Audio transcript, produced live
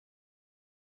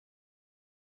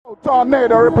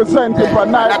Tornado representing for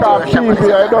Nighthawk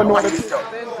TV. I don't know what it is.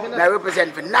 I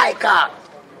represent for Nighthawk.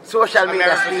 Social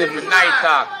media represent for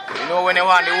Nighthawk. You know when they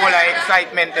want the whole of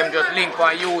excitement, them just link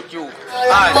on YouTube.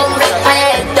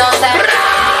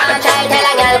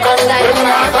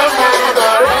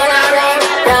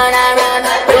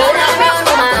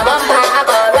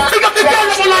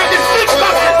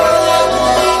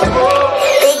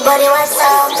 Big body was so,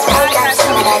 I got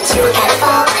some of that you can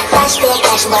fall. Flash big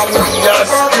cash money,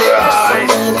 Just cry.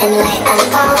 and light and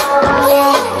fall.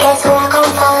 Yeah, guess who I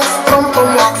come first? Boom boom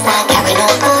rocks, I carry no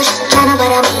push. Tryna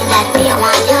bother me like me, I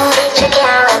want you. Check it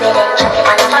out, baby, then check it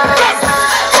on the bus.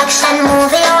 Action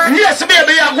movie on. Yes,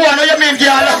 baby, I'm going on your main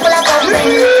girl. Pull up on me.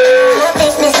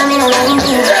 Take me some in a running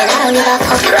thing. I don't give a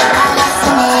fuck.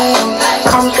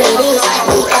 Come pretty.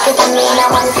 We got it on me in a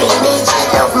one free bitch.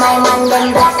 Love my man,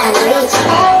 them black and rich.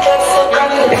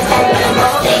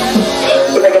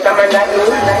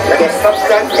 I get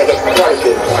substance, I get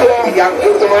quality. If you have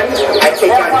beauty man, I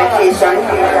take on vacation,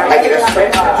 I get a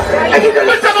spread, I get a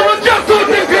list.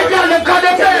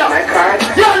 My card.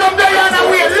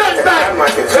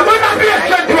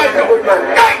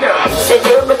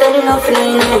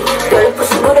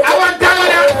 I want to tell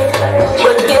you.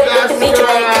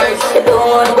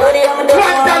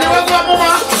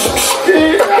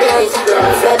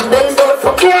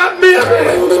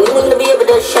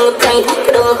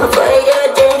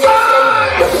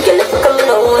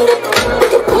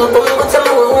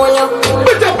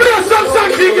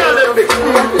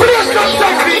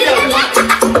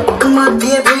 Come on,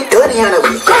 baby, do the other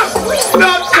way.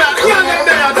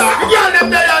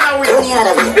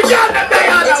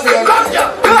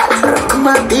 Come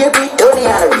on, baby, do the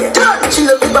other way. She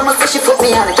look at my so she put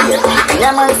me on a kid.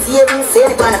 Yeah, man, see every say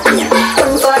it on a pin.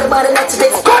 Come for the body like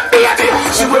today.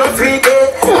 She will freak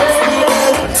it.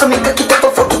 So make a kick up a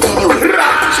fuck it anyway.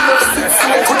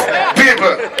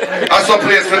 People, I saw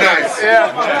place for nice.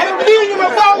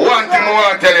 One thing I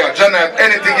want to tell you, John,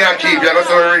 anything you keep, you're going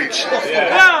to reach.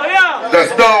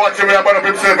 Just don't watch him about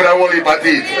himself with a whole heap of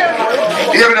teeth.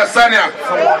 Even the Sanya,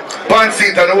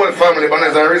 Panseat and the whole family, but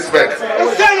there's a respect.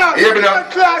 Even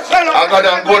I got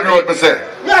on good road, I say.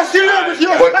 But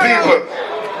people,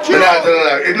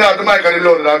 ignore the mic and the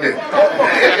load on me.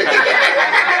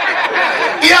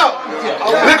 Yo,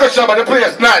 liquor Shabba, the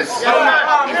place nice.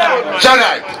 Johnny,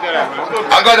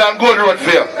 I got on good road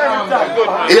for you.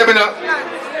 Hear me now?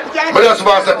 But that's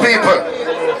about the people.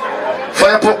 For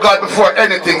you put God before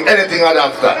anything and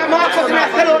after.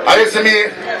 I used to me,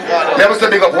 never to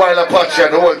big up Wild Apache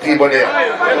and the whole team there.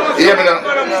 Hear me now?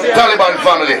 Taliban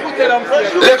family.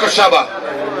 Liquor Shabba.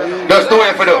 Just do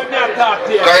it for them.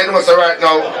 Because you know so right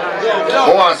now,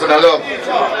 I want to love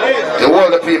the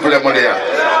whole the people in there.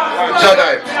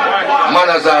 Johnny,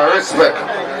 manners and respect.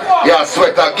 You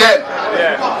sweat again.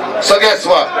 So guess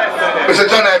what? Mr.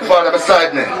 Johnny father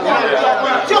beside me.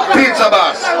 Pizza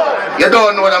boss. You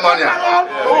don't know the man here.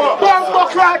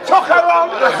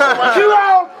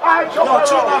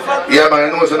 Yeah man, I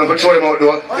know so I control him out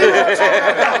though.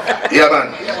 Yeah man.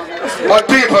 But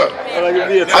people,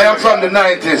 I am from the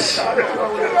 90s.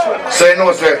 So you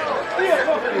know sir,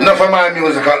 enough of my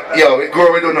music, yo, it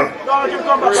grow we do know.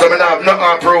 So I have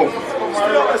nothing to prove.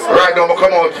 Right now I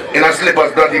come out in a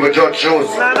slippers, not even judge shoes.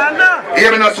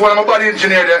 Even that's one of my body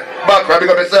engineer there, back I big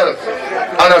up myself.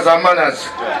 Honors and manners.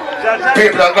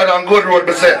 People that got on good road,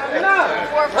 but say.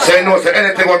 So you know, say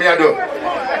anything what me I do,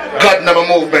 God never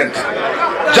movement.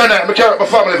 Johnny, I carry up my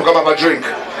family to come have a drink.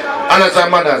 Honors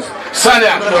and manners.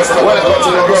 Sanya, welcome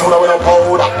to the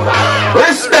ground.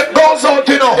 Respect goes out,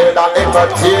 you know.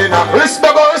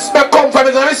 Respect come from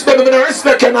it, and respect me, and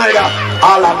respect you neither.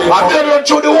 I tell you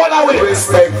through the whole away.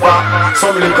 Respect for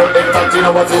some little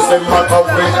entertainer, what is the matter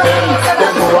with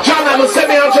them? John, I'm going to send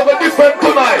me out of a different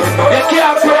tonight. You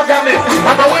can't program it.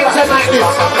 On a Wednesday night this.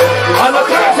 On a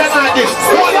Thursday night this.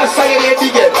 What I say you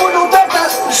dig it.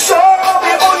 Show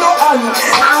me uno and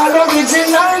all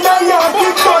original, the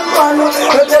Yankee gun man.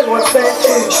 Tell what say.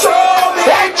 Show me.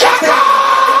 Hey, Chaka!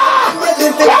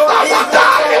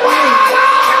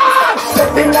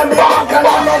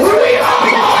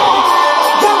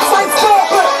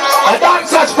 A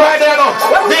dancer's Friday, no.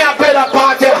 They are better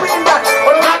party.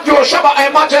 Not your Shabba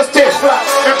and Majesty.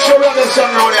 Make sure we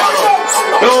understand now there, no.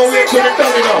 Don't wait till you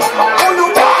tell me now.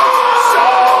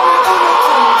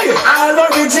 All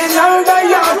original, the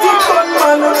Yankee gun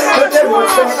man.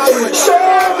 Show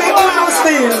me uno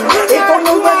still. If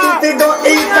uno want it, don't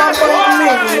eat that for me.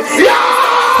 Yeah!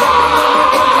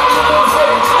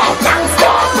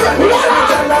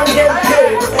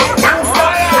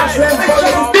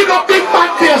 Big up big man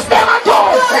face, them at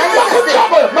all.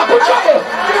 Trouble.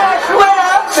 Well,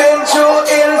 I've been through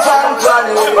ill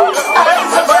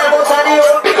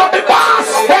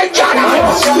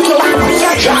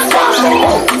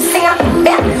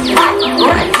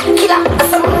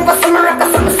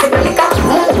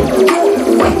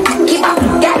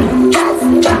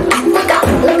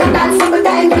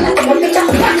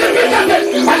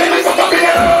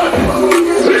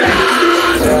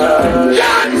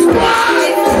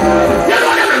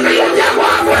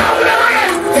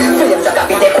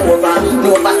over,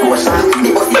 Nova Scotia.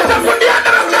 The bus is up. Put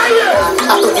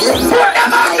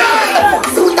them up there!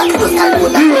 So that was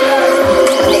Calgona.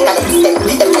 Make a step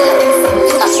with the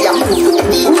parents. As she a move to the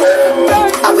beat.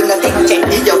 I will not take a check,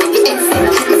 yo, with the ensign.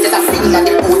 Me say that singing at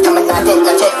the boat, I'm not take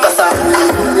a check for some.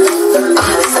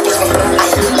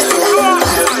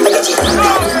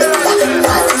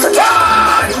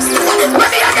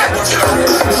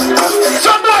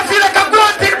 Some boy feel like a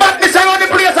blood thing, but this around the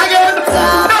place again.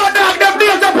 No, dog, them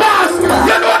days are past.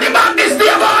 You know the man this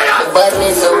day, boy. But me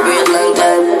so great long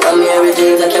time. I'm here with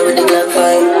you, like everything Glock 5.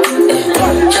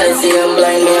 Try to see I'm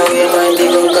blind, me away my big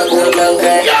old cock hold and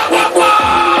cry.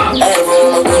 I have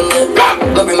room my gun there.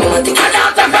 Go bring me my ticket.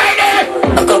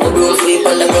 A couple broom sweep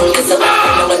on the ground, yes, up.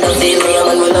 No one else see me, I'm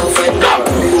on my love friend.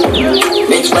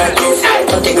 Rich badness,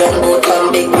 30 grand boat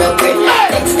and big rap grip.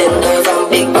 Extenders and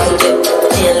big budget.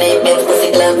 GLA Benz, pussy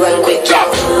glad run quick.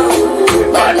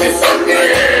 Badness so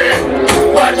good.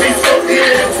 Badness so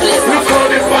good. We call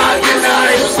the party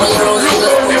night. We call the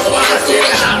party night.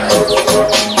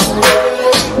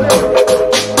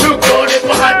 You call the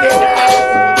party night.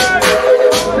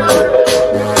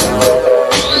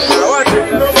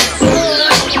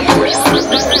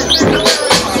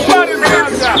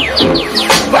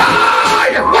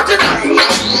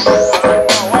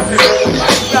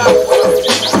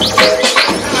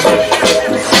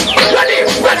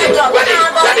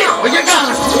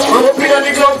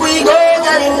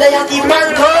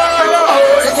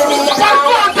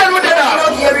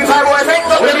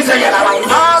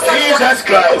 Jesus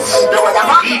Christ.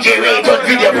 DJ Ray don't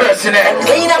video personnel.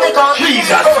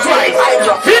 Jesus Christ.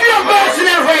 Video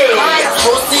personnel Ray.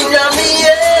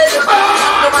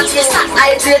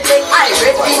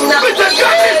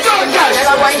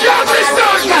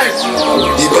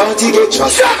 The party get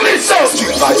just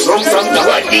street vibes from the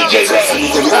What DJ Ray?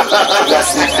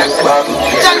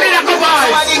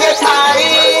 Somebody get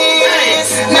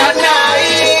ice, not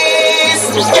nice.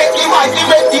 Get the white, the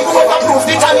red, the overproof,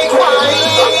 the tonic wine.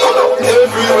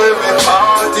 Everywhere we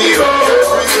party,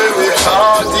 everywhere we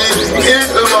party. In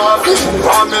the market,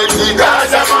 I make the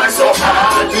Gaza man so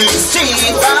party.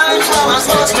 Street vibes, mama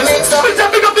starts to make some. Pick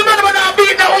up the man when I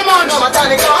beat the woman.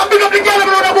 Pick up the girl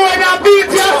when the boy and I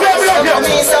beat you.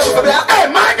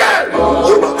 Hey, my girl.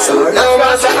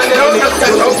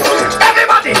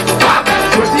 Everybody.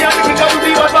 You see how the kick out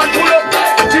the bad man pull up.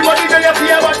 Everybody tell you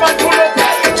fear bad man pull up.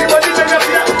 Everybody tell you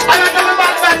fear. I don't know the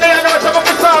bad man there. I know some of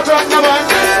the stars rock now, man.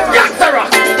 Gangsta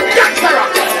rock. Gangsta rock.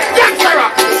 Gangsta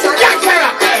rock. Gangsta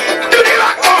rock. Do the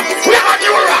rock. Oh, we are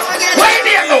you rock. Where do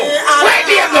you go? Where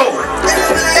do you go?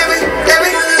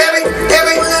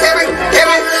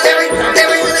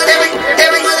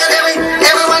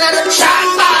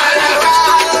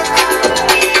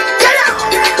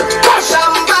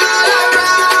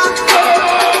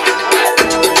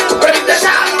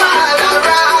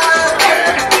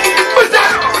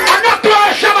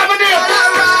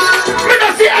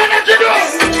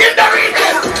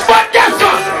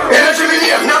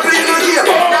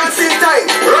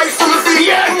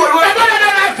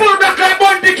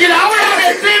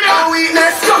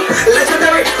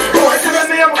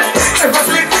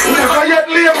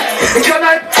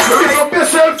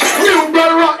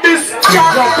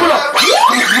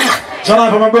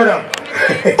 Tonight for my brother.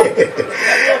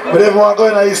 But everyone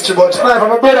going to history, but tonight for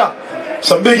my brother.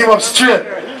 So big him up straight.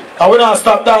 And we don't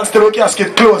stop dancing till the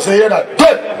casket close. You hear that?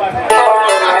 Good.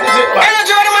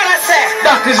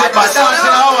 That is it, man.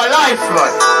 Dancing our life,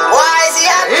 man. Why is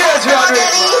he at Here's your dream.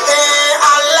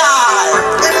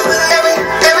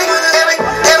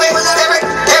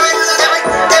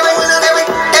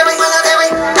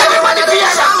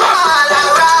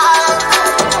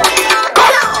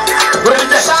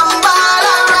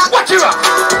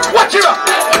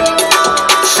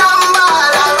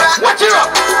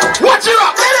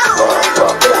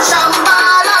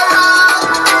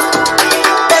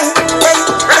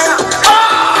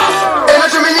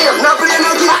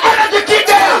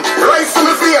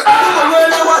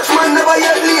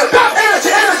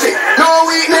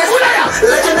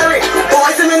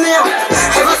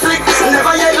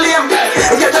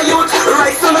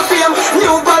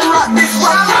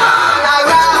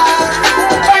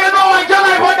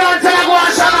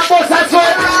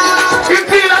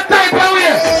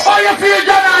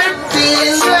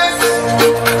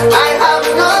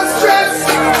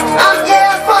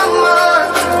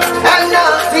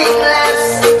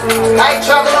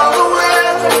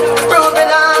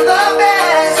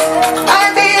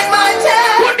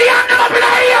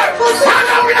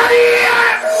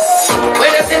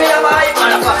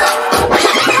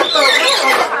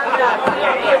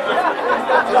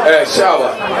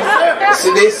 Shabba,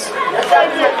 see this?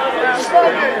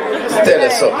 Tell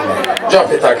us something.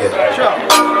 Drop it again. I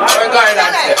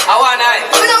want to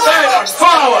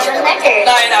Forward.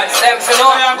 guidance. Them for no.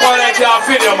 I am going to let you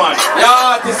video, man. Your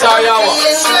artist are your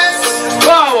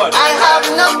forward. I have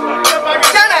no.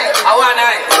 I want to.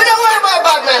 We don't worry about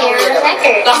Batman.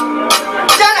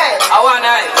 Johnny. I want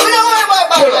to. We don't worry about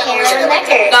Batman.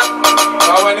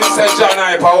 When you say John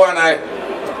Hype, I want to.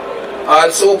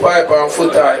 All super hype and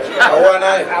foot hype. I want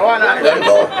to. Let me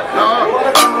go.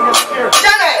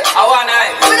 Johnny. I want to.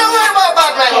 We don't worry about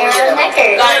Batman.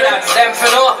 Guidance. Them for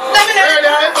no. Let me know.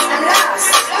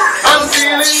 I'm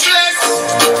feeling blessed.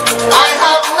 I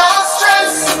have no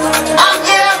stress. I'm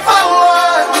here for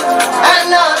one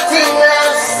and nothing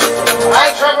less.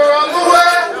 I travel around the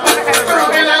world,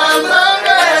 proving I'm the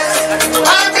best.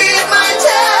 I beat my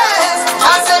chest.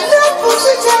 I said no push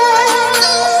it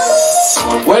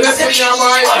down. When you see me, I'm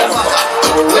a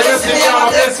when you see me, I'm a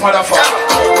blessed motherfucker.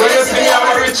 When you see me, I'm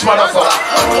a rich motherfucker.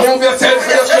 Move yourself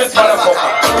for your stress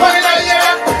motherfucker. Money in the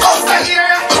ear, house in the ear,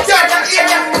 yard in the ear,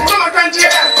 mama can't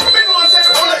hear. Me know say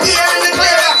all the ear in the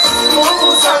clear.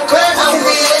 Smooth and clear, I'm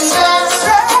feeling blessed.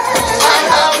 I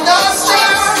have no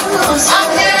stress. I'm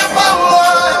here for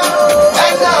one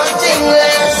and nothing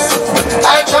less.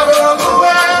 I travel around the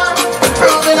world,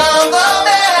 proving I'm the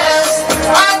best.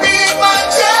 I beat my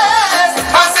chest.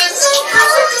 I said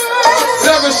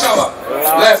Seven Shabba.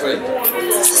 Left way.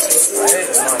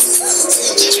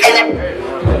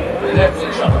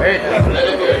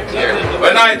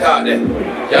 When Nighthawk then,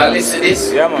 y'all listen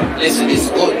this. Yeah, man. Listen this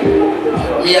good.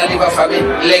 Me a live a family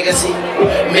legacy.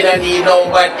 Me don't need no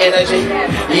bad energy.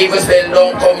 Evil spell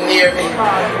don't come near me.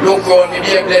 Look round me,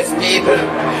 be blessed people.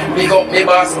 Big up me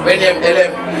boss when them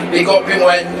LM. Big up him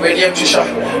when them Trisha.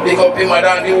 Big up him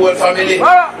and the whole family.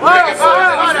 Reggae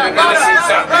forward and the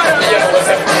sister.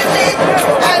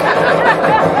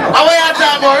 I want you to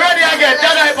be ready again.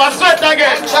 Then I must sweat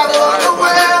again. Travel on the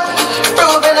world,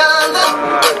 proving on the.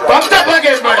 Come step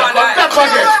again, brother. Come step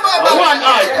again. One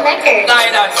eye.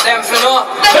 Guidance. Them for no.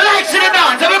 The lights in the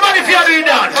dance. Everybody feel the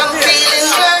dance. I'm feeling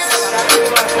blessed.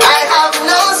 I have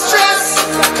no stress.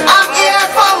 I'm here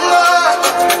for more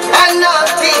and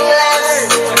nothing less.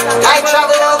 I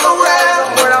travel on the world,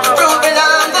 proving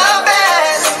I'm the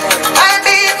best. I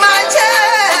beat my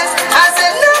chest. I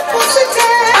said no push it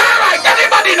down. Alright,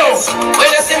 everybody knows. When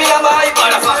you see me, I'm a hype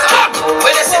motherfucker.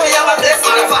 When you see me, I'm a blessed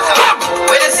motherfucker.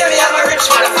 When you see me, I'm a rich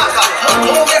motherfucker.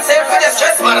 Move yourself for the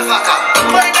stress motherfucker.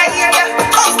 Money that hear ya,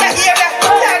 house that hear ya,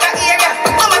 yard that hear ya,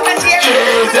 mama can hear ya.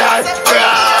 Jesus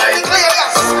Christ.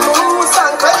 Smooth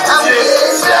and clear, I'm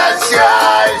feeling blessed.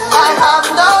 Christ. I have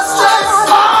no stress.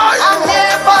 I'm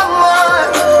here for more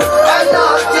and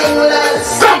nothing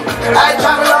less. I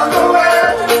travel on the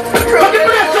world. Let me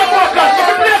play some more, guys. Let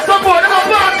me play some more. Let me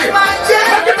party. My chest.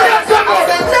 Let me play some more.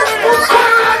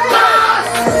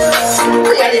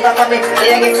 We are the papa me,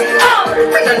 legacy.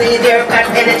 We don't need your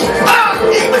bad energy.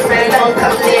 Even spell don't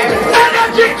come near me.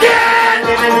 Energy kid.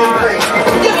 Give me the praise.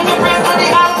 Give me the praise for the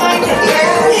Almighty.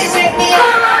 Yeah, He set me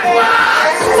up.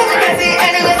 So we can see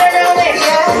enemies around me.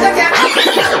 Yeah,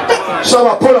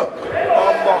 Shabba, pull up.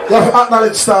 You have to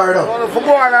acknowledge Star now.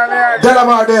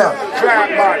 Delamar there.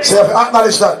 So you have to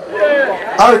acknowledge that.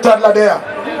 Our Toddler there.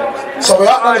 So we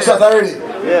acknowledge that already.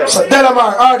 So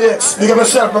Delamar, RDX, you give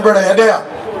yourself, my brother, you're there.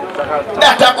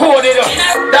 That's a code, you know.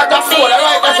 That's a code,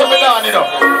 right? That's what we're doing, you know.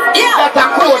 That's a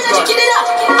code, man.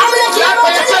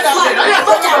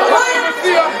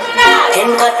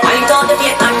 I told the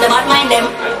fear and the bad mind them.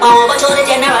 Oh, but you're the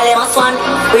general, they must want.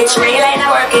 Which real line of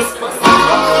work is.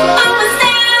 I'm a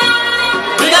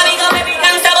stand. Big up, every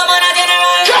gangster, but man a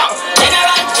general.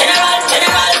 General.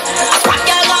 A squad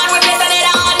girl gone, we're placing it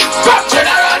on.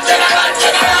 General.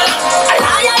 A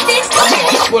loyalty.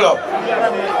 Pull up.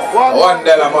 $1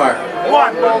 more.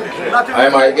 I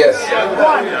might guess.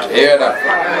 Hear that?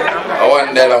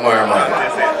 $1 more, man.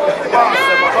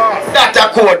 That's a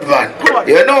code, man.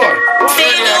 You know?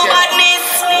 See no badness.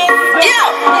 Yo,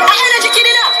 I'm energy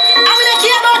killing up. I'm gonna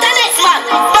care about the next man.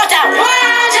 But I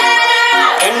want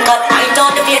it. And cut I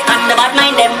told the fear and the bad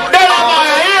mind them. Delamar,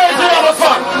 here's the other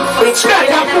fun. Which That's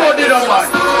a code, you know, man.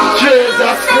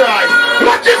 Jesus Christ.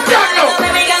 What is that now?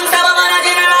 every gangster, but man a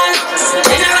general.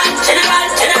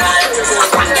 A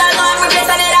squad girl gone, we're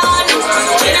placing it on.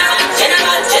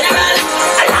 General.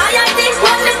 A loyalty.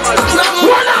 One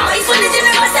voice when the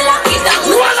general say lock it down.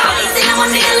 I see no one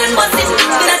nailing busting.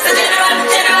 That's a general.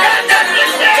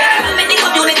 Me think of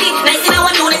unity, nice in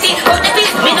our unity. But the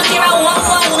peace, me no care how one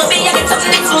no be against something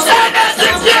exclusive.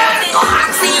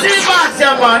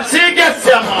 See, gets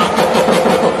ya, man.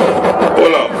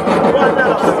 Pull up.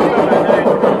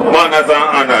 Manners and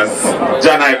honors.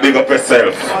 John, I big up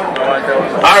yourself.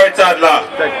 Alright, Toddler.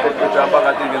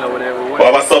 We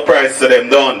have a surprise to them,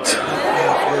 don't.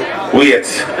 Wait.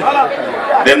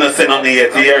 Them not say nothing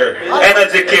yet here.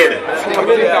 Energy Kid.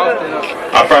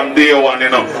 I'm from day one, you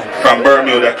know. From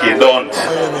Bermuda Kid, don't.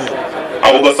 I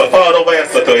will go so far over here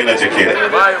to Energy Kid.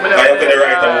 I have to the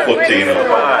right of foot, you know.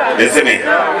 You see me?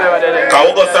 I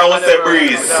will go so I will say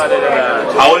Breeze.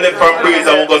 I will live from Breeze,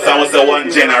 I will go so I will say one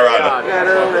general.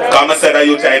 Come I said that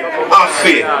you type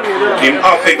Affy. Him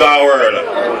Affy got world.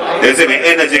 You see me?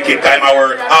 Energy Kid, time I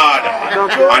work hard.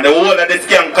 And the whole of this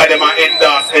camp cause them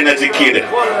endorse Energy Kid.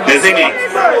 You see me?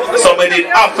 Somebody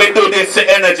Affy do this to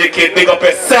Energy Kid, big up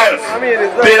yourself.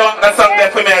 Play that song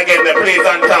there for me again, the praise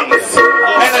and thanks.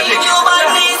 Energy Kid.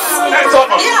 That's all.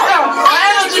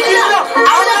 Energy Kid.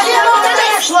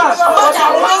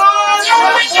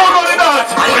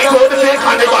 I go to take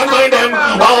and they want mind them.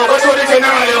 Wow, go show the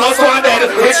general, you must go on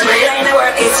dead. It's me.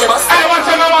 I want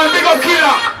to know one big up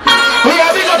killer. We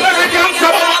are big up every gangster.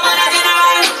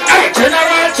 Hey,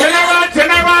 general.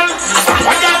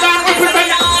 What you done with me?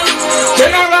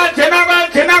 General. I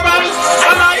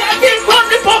think on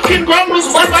the fucking grumbles,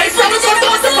 but I said it's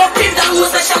about the fucking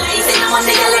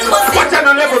what's on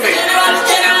the level, mate?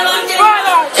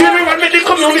 General, make the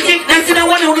community, and see the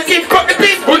one who will keep cut the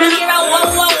piece. You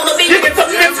get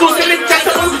something that's good to link that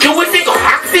you will think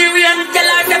Syrian.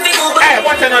 Hey,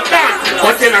 what's in a dance?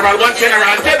 One general, dance. One general,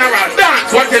 energy,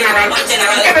 dance. Boyse, dance.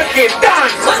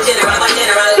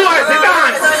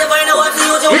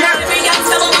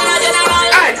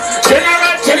 Hey,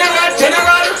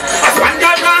 general. As one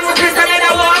guy gone with this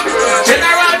another one.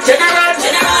 General.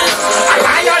 I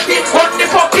lie on this, put the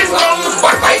fucking song.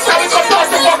 But I saw it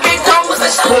supposed to fucking come.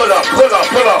 Pull up.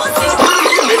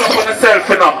 Big up on yourself,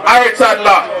 you know. Alright,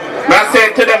 Toddler. I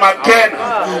say to them again,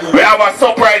 we have a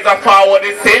surprise for what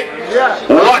they say.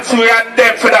 Watch we and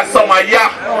them for that summer,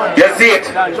 yeah. You see it?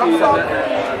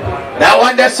 That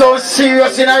one that's so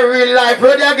serious in a real life.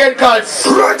 Ready again, called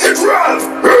Rock and Roll.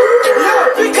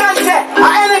 We can't say,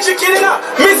 Energy Kid enough.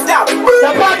 Missed out.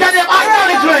 The part of them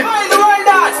acknowledgement. The world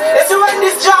dance. Let's run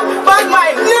this job. Bad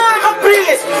mind. Never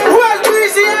please. Well,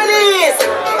 breezy and ease.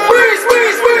 Breeze.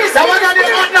 The one of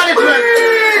them acknowledgement.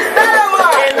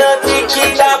 Energy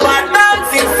Kid about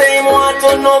dancing. Same want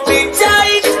to know big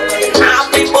tight.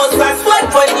 Happy bust and sweat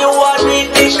when you want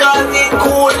it because it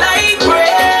cool like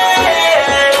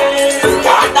bread.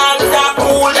 That dance are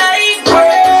cool like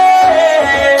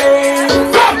bread.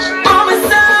 Mama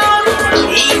sound.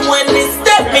 Even when they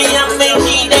step me and me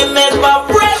keep them ever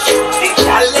fresh. The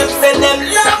calips and them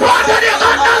love.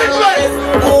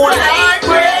 Cool like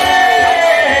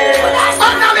bread.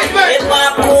 Ever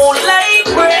cool like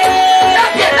bread.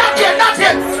 Not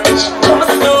yet. Mama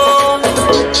sound.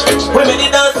 Women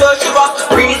did not so shiver.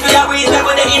 Breeze we are breeze like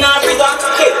when they in Africa.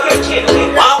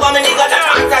 Wow, I'm a nigga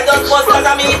that I just bust cause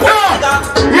I'm me.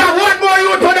 Yeah, one more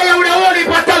youth today you would have only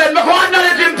for talent. But go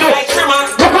acknowledge him too. Like Shimmer.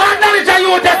 But go acknowledge a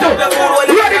youth that too.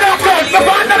 Ready now, girls. But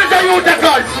go acknowledge a youth that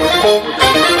girls. Go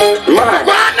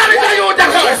acknowledge a youth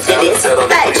that girls.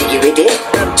 Jiggy with it.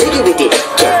 Get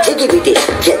jiggy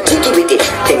with it.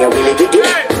 Then you will it with it.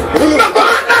 But go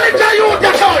acknowledge a youth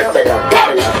that girls.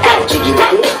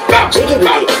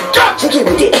 Jiggy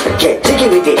with it. Get jiggy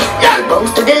with it. You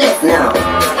bounce to the left now.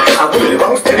 I will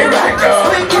bounce to the right.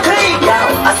 Squeaky clean. Now,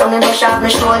 I saw me push off my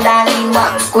shoulder and lean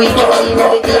back. Squeaky clean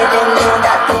every day. Then you know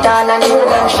that. Put on a new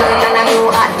shirt and a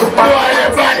new hat. Put on a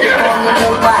new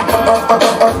back.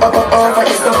 Over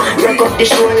this one. Break up the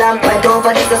shoulder and point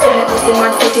over this. So me pussy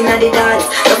man sitting at the dance.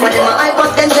 Look for them I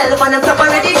put themselves on them top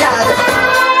already dance.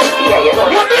 Yeah, you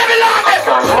know. What do you belong them?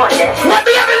 What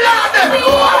do you belong them? I'm going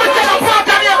to tell a part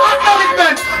of your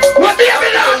acknowledgement. What do you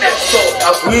belong them?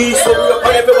 We so we up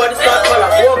and everybody start color.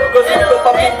 Walk because we look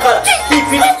up in color.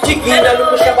 Keep it chicken and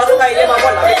look Shabba style them a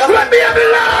walla. What do you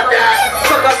belong them?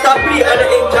 Sucker stop play and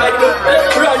enjoy the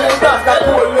run you dance that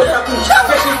poor you stop.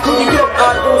 Get it to the young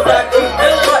and do that thing.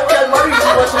 But tell Marie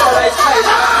what she like style.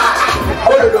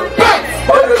 Hold it up, dance.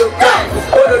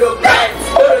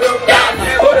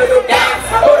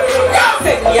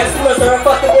 Say yes, no sir,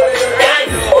 fuck it.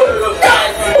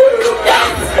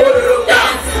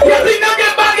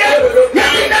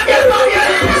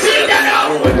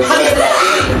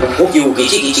 Oogie,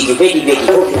 jiggy, ready,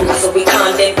 so we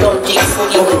can't let them jigs for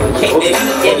you.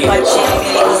 Everybody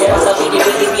shake, so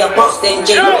we are Boston, J.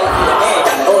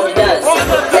 All it does,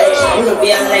 you be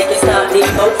like a start,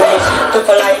 leave no flesh. Took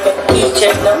a life of each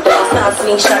and no start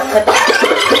swing shot.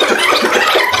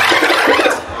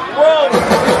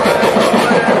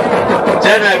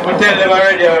 General, I tell them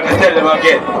already, I tell them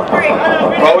again.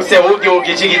 But we say,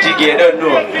 oogie, jiggy, I don't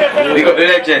know. Big up the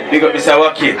legend, big up Mr.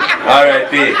 Waki.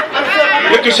 R.I.P.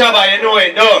 Look at Shabba, you know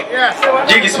it, no?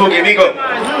 Jiggy Spooky, big up.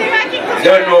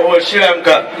 Don't know all Sri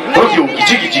Lanka.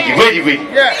 Jiggy, ready.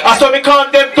 I saw me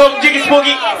calm them tongue, Jiggy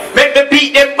Spooky. Make them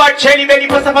beat them bad jelly, belly,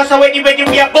 passa, when you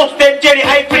me a bust them jelly,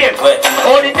 high flame.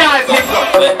 All the dancing,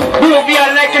 move me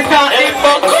on like a star,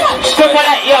 stuff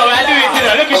like yo, I do it, you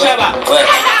know. Look at Shabba.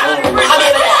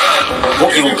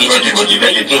 Jiggy,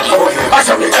 ready. I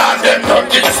saw me calm them tongue,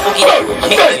 Jiggy Spooky.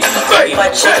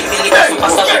 Bad jelly, belly,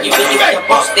 passa, when you me a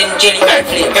bust them jelly, high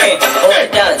flame. All the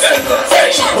dancing,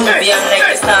 move me on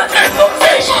like a star,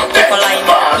 people like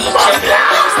each other,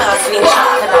 start swing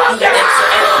shot and beat them so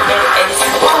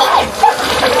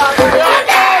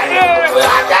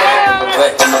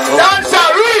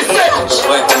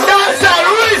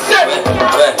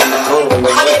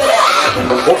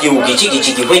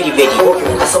Jiggy, ready.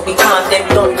 So we calm them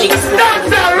down, Jiggy Spooky.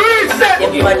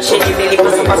 Them bad jelly, belly,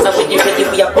 passa, when you ready,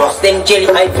 we a bust them jelly,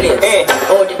 high flames.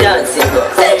 All the dancing,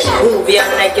 move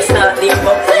on like a start, live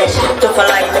up, tougher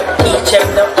line up, each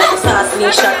other, start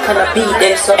swing shot and beat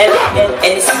them so and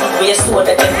it's we so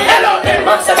that them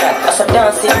answer that. As I'm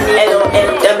dancing,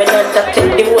 dominant that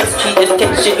take the whole street, just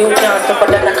catch you dance tougher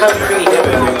than a concrete.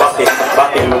 Bop it.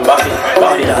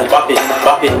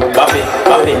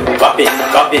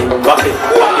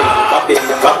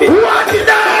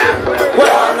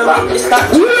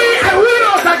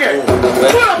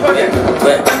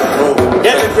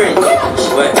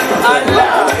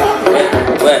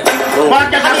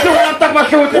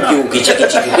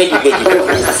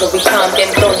 So we can't them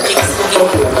down,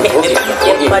 make them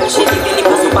get bad shit, really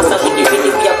pass with the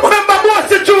really be a remember what's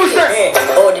the Tuesday?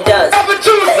 Oh, the dance. Every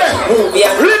Tuesday.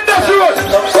 Linda's Road.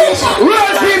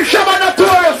 Road Team Shabba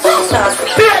Notorious.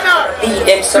 Beat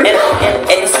them so and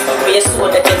it's serious so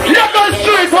that they Lagos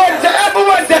Street Wednesday, every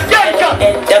Wednesday, Jaika.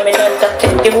 And dominant that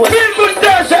take the whole Feel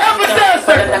Thursday, every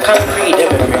Thursday. and I can't read them.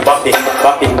 Bop it.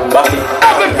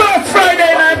 Every first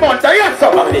Friday in a month, yes sir.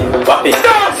 Bop it.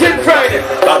 Dancing Friday.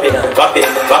 Bop it.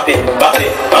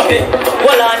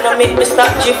 Well, I know make me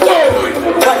start drift.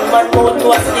 One man more to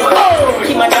us.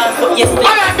 Keep my dance for yesterday.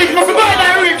 I think my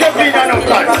brother reach up in no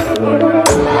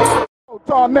time.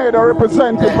 Tornado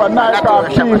representing for Nighthawk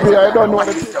TV. I don't know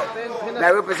the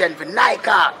I represent for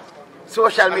Nighthawk.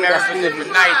 Social media represent for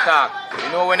Nighthawk.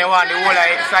 You know when they want the whole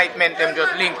excitement, them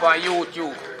just link on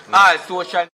YouTube. All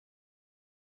social